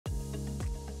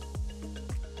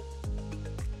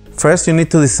First, you need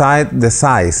to decide the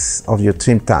size of your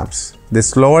trim tabs. The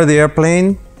slower the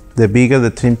airplane, the bigger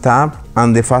the trim tab,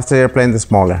 and the faster the airplane, the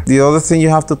smaller. The other thing you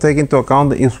have to take into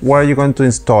account is where you're going to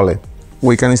install it.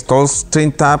 We can install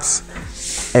trim tabs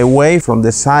away from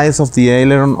the size of the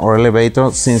aileron or elevator,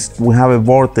 since we have a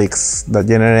vortex that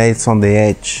generates on the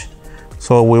edge.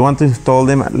 So we want to install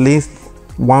them at least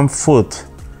 1 foot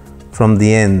from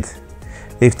the end.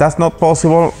 If that's not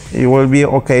possible, it will be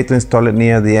okay to install it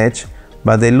near the edge,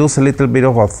 but they lose a little bit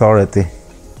of authority.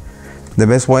 The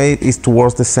best way is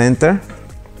towards the center.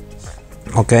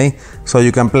 Okay, so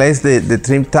you can place the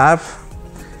trim tab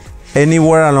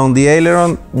anywhere along the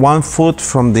aileron 1 foot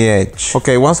from the edge.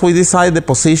 Okay, once we decide the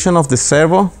position of the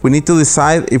servo, we need to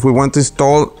decide if we want to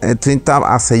install a trim tab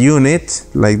as a unit,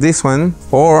 like this one,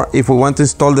 or if we want to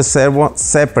install the servo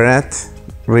separate,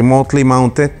 remotely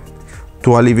mounted,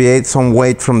 to alleviate some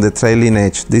weight from the trailing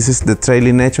edge. This is the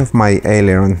trailing edge of my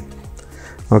aileron.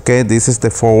 Okay, this is the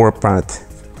forward part.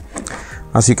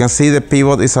 As you can see, the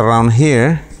pivot is around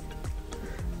here.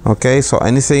 Okay, so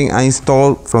anything I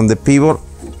install from the pivot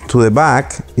to the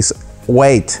back is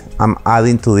weight I'm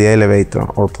adding to the elevator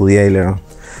or to the aileron.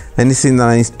 Anything that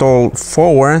I install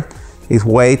forward is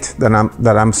weight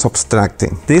that I'm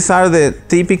subtracting. These are the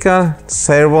typical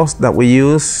servos that we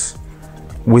use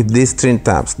with these trim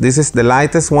tabs. This is the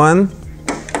lightest one.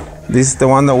 This is the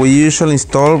one that we usually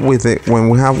install with when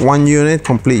we have one unit,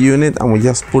 complete unit, and we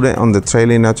just put it on the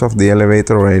trailing edge of the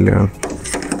elevator or aileron.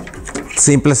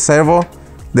 Simplest servo,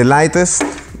 the lightest,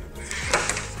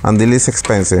 and the least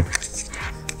expensive.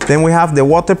 Then we have the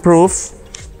waterproof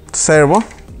servo.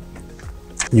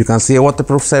 You can see a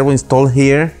waterproof servo installed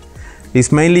here.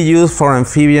 It's mainly used for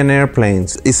amphibian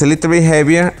airplanes. It's a little bit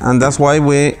heavier, and that's why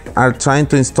we are trying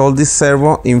to install this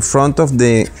servo in front of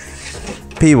the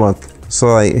pivot,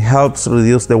 so it helps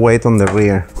reduce the weight on the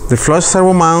rear. The flush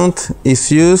servo mount is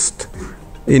used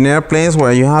in airplanes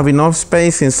where you have enough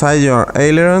space inside your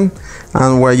aileron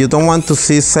and where you don't want to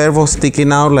see servo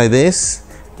sticking out like this.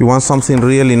 You want something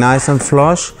really nice and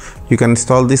flush, you can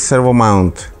install this servo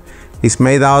mount. It's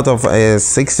made out of a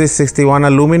 6061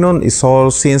 aluminum. It's all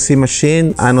CNC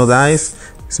machine, anodized.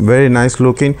 It's very nice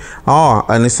looking. Oh,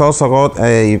 and it's also got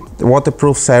a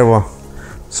waterproof servo,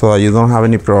 so you don't have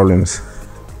any problems.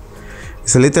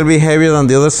 It's a little bit heavier than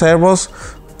the other servos,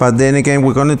 but then again,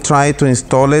 we're going to try to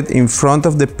install it in front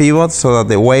of the pivot so that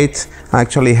the weight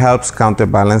actually helps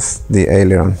counterbalance the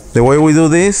aileron. The way we do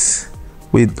this,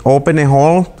 we open a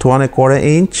hole 2¼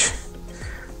 inch.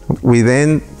 We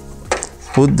then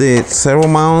put the servo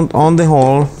mount on the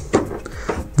hole,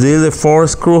 drill the 4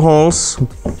 screw holes,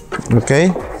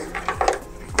 okay?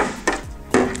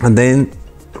 And then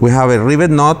we have a rivet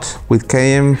knot with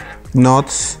KM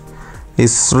knots.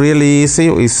 It's really easy.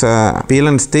 It's a peel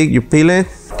and stick. You peel it,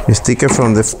 you stick it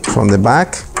from the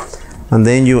back, and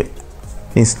then you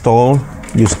install,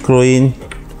 you screw in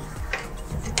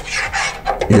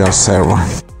your servo.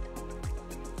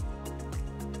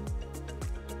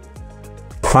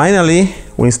 Finally,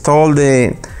 we install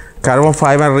the carbon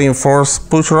fiber reinforced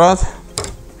push rod.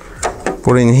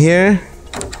 Put in here.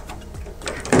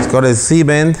 It's got a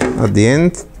Z-bend at the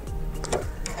end.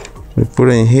 We put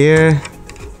it in here.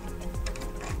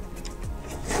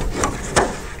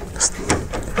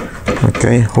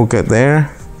 Okay, hook it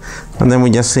there. And then we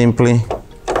just simply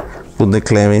put the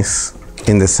clevis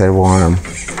in the servo arm.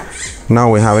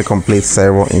 Now we have a complete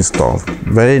servo installed.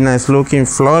 Very nice looking,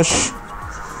 flush.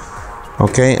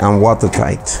 Okay, and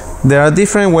watertight. There are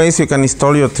different ways you can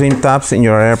install your trim tabs in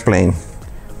your airplane.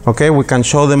 Okay, we can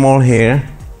show them all here.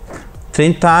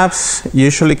 Trim tabs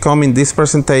usually come in this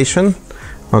presentation.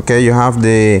 Okay, you have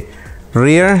the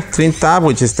rear trim tab,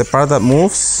 which is the part that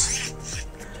moves.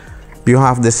 You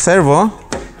have the servo,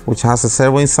 which has a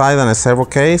servo inside and a servo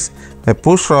case, a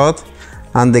push rod,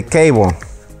 and the cable.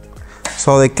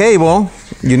 So the cable,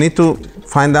 you need to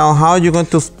find out how you're going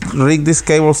to rig these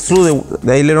cables through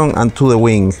the aileron and to the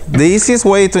wing. The easiest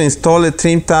way to install a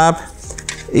trim tab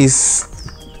is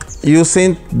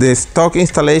using the stock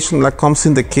installation that comes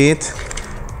in the kit.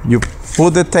 You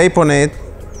put the tape on it,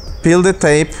 peel the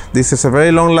tape. This is a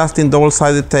very long-lasting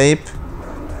double-sided tape,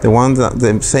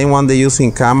 the same one they use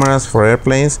in cameras for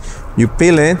airplanes. You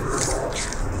peel it,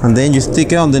 and then you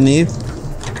stick it underneath,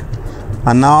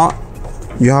 and now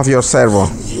you have your servo.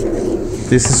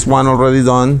 This is one already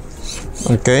done.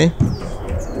 Okay,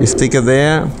 you stick it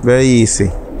there, very easy.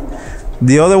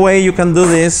 The other way you can do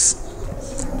this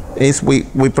is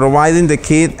we provide in the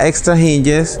kit extra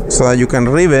hinges so that you can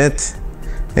rivet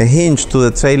a hinge to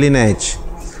the trailing edge.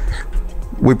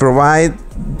 We provide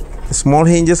small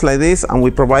hinges like this, and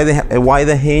we provide a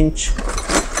wider hinge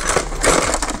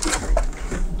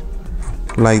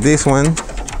like this one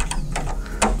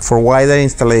for wider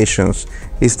installations.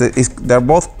 They're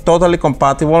both totally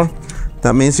compatible.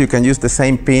 That means you can use the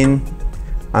same pin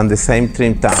and the same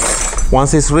trim tab.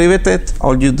 Once it's riveted,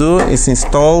 all you do is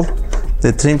install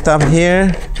the trim tab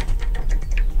here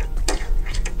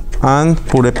and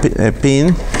put a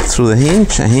pin through the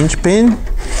hinge, a hinge pin.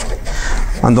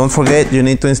 And don't forget, you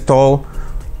need to install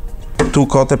 2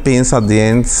 cotter pins at the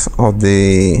ends of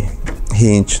the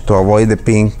hinge to avoid the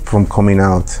pin from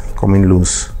coming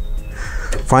loose.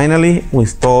 Finally, we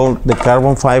install the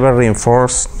carbon fiber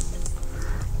reinforced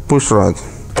push rod.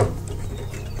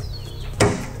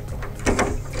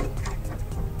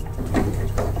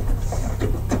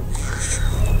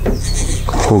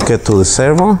 Hook it to the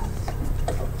servo.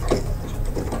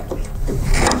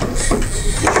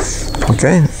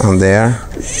 Okay, and there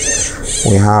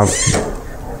we have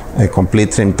a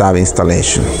complete trim tab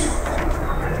installation.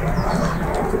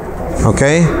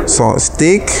 Okay, so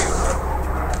stick,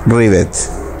 rivet.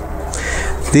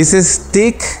 This is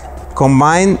stick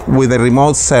combined with a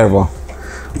remote servo.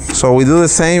 So we do the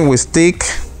same, we stick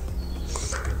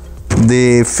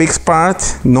the fixed part,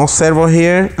 no servo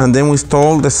here, and then we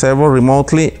install the servo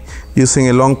remotely using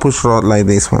a long push rod like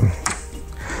this one.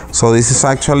 So this is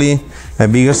actually a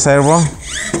bigger servo,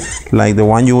 like the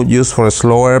one you would use for a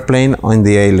slow airplane on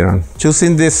the aileron.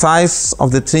 Choosing the size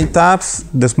of the trim tabs,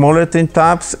 the smaller trim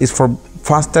tabs is for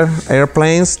faster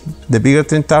airplanes, the bigger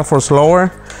trim tab for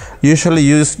slower. Usually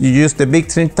you use the big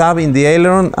trim tab in the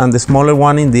aileron and the smaller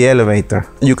one in the elevator.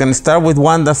 You can start with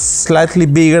one that's slightly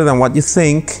bigger than what you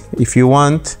think, if you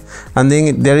want, and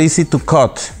then they're easy to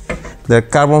cut. They're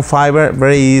carbon fiber,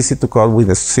 very easy to cut with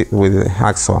the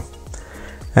hacksaw.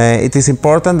 It is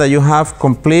important that you have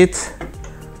complete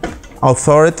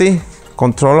authority,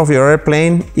 control of your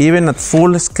airplane, even at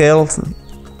full scale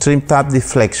trim tab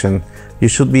deflection. You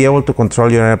should be able to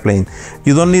control your airplane.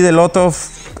 You don't need a lot of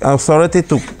authority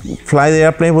to fly the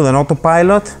airplane with an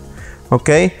autopilot,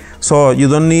 okay? So you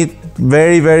don't need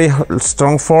very, very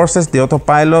strong forces. The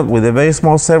autopilot with a very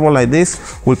small servo like this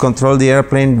will control the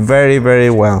airplane very,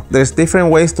 very well. There's different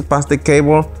ways to pass the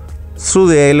cable through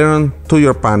the aileron to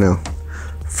your panel.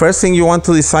 First thing you want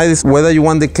to decide is whether you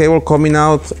want the cable coming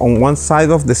out on one side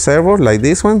of the servo, like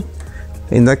this one.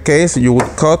 In that case, you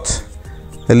would cut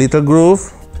a little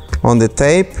groove on the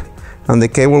tape and the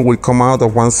cable will come out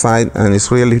of one side, and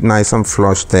it's really nice and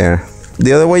flush there.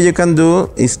 The other way you can do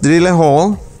is drill a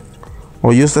hole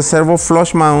or use the servo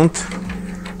flush mount,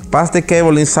 pass the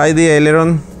cable inside the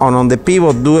aileron, and on the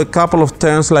pivot do a couple of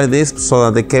turns like this so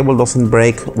that the cable doesn't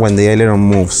break when the aileron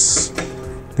moves.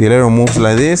 The aileron moves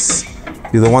like this.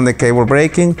 You don't want the cable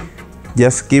breaking,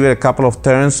 just give it a couple of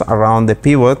turns around the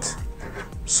pivot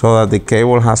so that the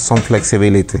cable has some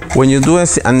flexibility. When you do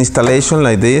an installation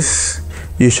like this,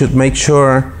 you should make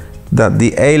sure that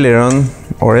the aileron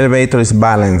or elevator is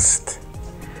balanced.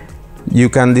 You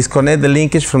can disconnect the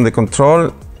linkage from the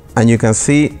control and you can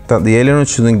see that the aileron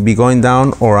shouldn't be going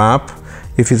down or up.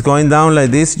 If it's going down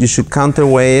like this, you should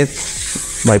counterweight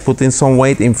it by putting some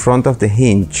weight in front of the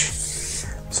hinge,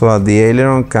 so that the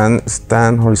aileron can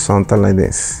stand horizontal like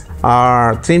this.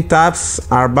 Our trim tabs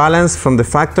are balanced from the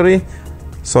factory,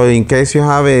 so in case you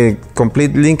have a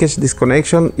complete linkage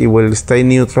disconnection, it will stay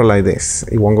neutral like this.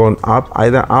 It won't go up,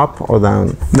 either up or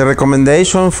down. The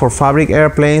recommendation for fabric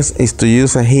airplanes is to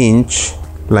use a hinge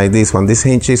like this one. This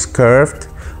hinge is curved,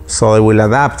 so it will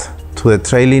adapt to the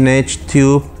trailing edge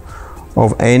tube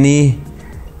of any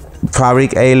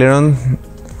fabric aileron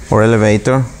or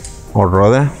elevator or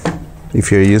rudder. If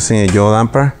you're using a yaw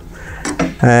damper,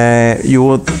 you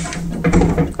would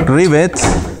rivet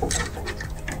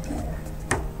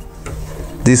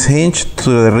this hinge to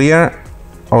the rear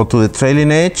or to the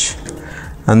trailing edge,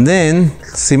 and then,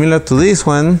 similar to this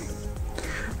one,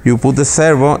 you put the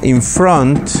servo in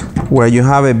front where you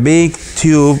have a big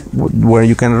tube where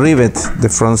you can rivet the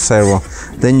front servo.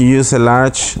 Then you use a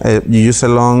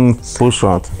long push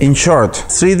rod. In short,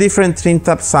 3 different trim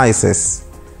tab sizes.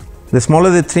 The smaller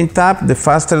the trim tab, the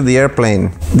faster the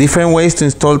airplane. Different ways to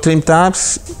install trim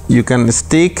tabs. You can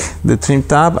stick the trim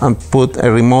tab and put a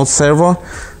remote servo.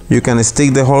 You can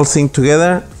stick the whole thing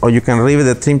together, or you can rivet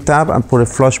the trim tab and put a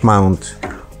flush mount,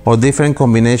 or different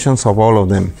combinations of all of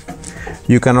them.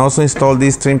 You can also install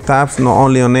these trim tabs not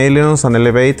only on ailerons and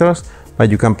elevators, but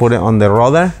you can put it on the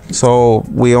rudder. So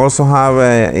we also have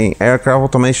in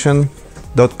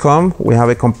aircraftautomation.com, we have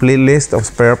a complete list of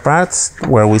spare parts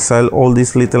where we sell all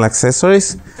these little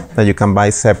accessories that you can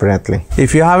buy separately.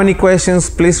 If you have any questions,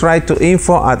 please write to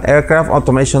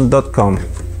info@aircraftautomation.com.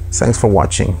 Thanks for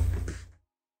watching.